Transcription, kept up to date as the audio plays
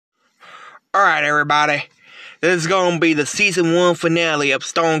Alright, everybody. This is going to be the Season 1 finale of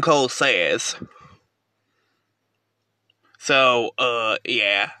Stone Cold Says. So,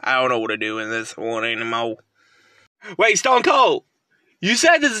 yeah. I don't know what to do in this one anymore. Wait, Stone Cold! You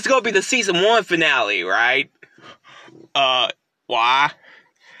said this is going to be the Season 1 finale, right? Why? I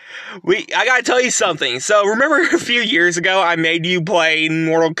gotta tell you something. So, remember a few years ago I made you play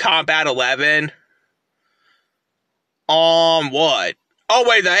Mortal Kombat 11? On what? Oh,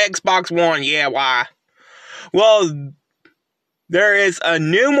 wait, the Xbox One. Yeah, why? Well, there is a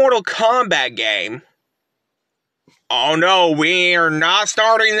new Mortal Kombat game. Oh, no, we are not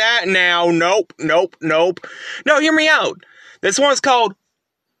starting that now. Nope. No, hear me out. This one's called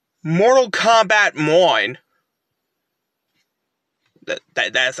Mortal Kombat 1.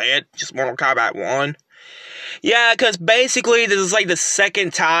 That's it? Just Mortal Kombat 1? Yeah, because basically this is like the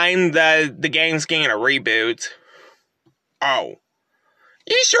second time that the game's getting a reboot. Oh.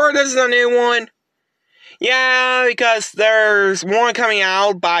 You sure this is a new one? Yeah, because there's one coming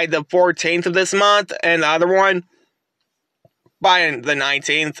out by the 14th of this month, and the other one by the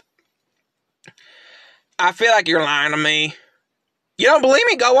 19th. I feel like you're lying to me. You don't believe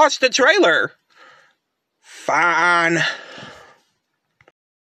me? Go watch the trailer. Fine.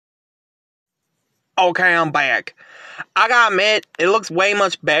 Okay, I'm back. I gotta admit, it looks way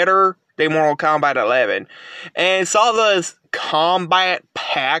much better than Mortal Kombat 11. And saw this Kombat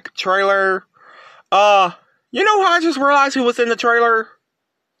Pack trailer. You know how I just realized who was in the trailer?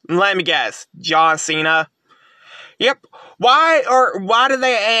 Let me guess. John Cena. Yep. Why did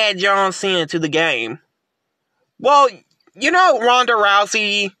they add John Cena to the game? Well, you know Ronda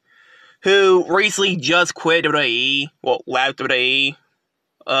Rousey, who recently just quit WWE. Well, left WWE.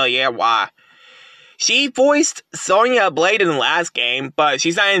 Yeah, why? She voiced Sonya Blade in the last game, but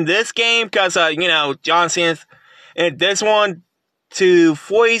she's not in this game because, John Cena's in this one to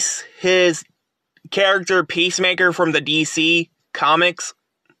voice his character Peacemaker from the DC comics.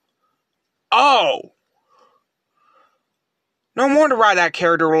 Oh! No wonder why that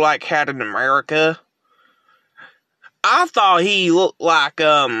character looked like Captain America. I thought he looked like,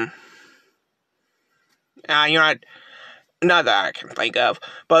 not that I can think of,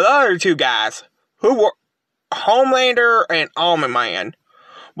 but the other two guys, who were Homelander and Almond Man.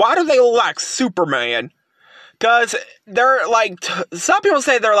 Why do they look like Superman? Because they're like, some people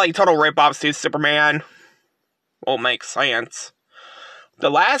say they're like total rip-offs to Superman. Well, makes sense. The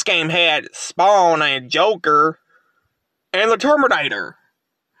last game had Spawn and Joker and the Terminator.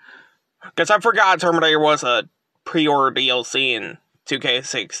 Because I forgot Terminator was a pre-order DLC in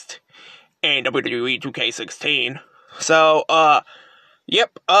 2K6 and WWE 2K16. So,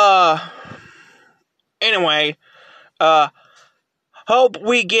 yep, anyway, hope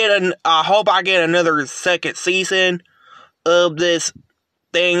I get another second season of this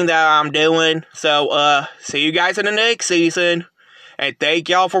thing that I'm doing. So, see you guys in the next season. And thank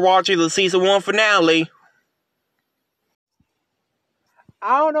y'all for watching the Season 1 finale.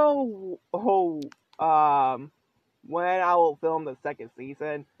 I don't know when I will film the second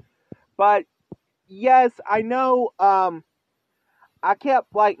season. But, yes, I know, I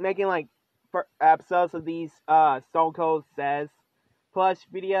kept, making, episodes of these, Stone Cold Says plush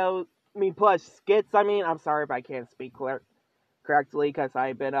videos. Plush skits, I'm sorry if I can't speak correctly, because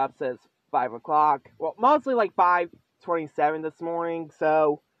I've been up since 5 o'clock. Well, mostly, 5:27 this morning,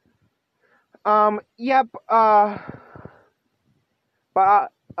 so, yep,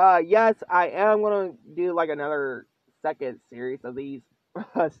 but, yes, I am gonna do, another second series of these,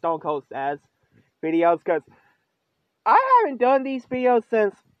 Stone Cold Says videos, because I haven't done these videos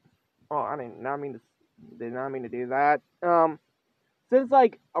since, well, I did not mean to do that, since,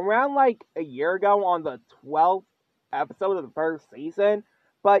 around, a year ago on the 12th episode of the first season.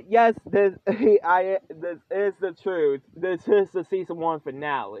 But, yes, this is the truth. This is the Season 1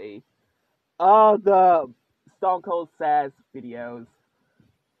 finale of the Stone Cold Says videos.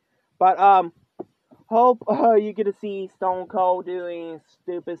 But, hope you get to see Stone Cold doing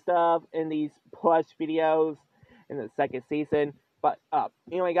stupid stuff in these plush videos in the second season. But,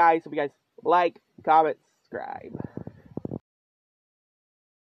 anyway, guys, hope you guys like, comment, subscribe.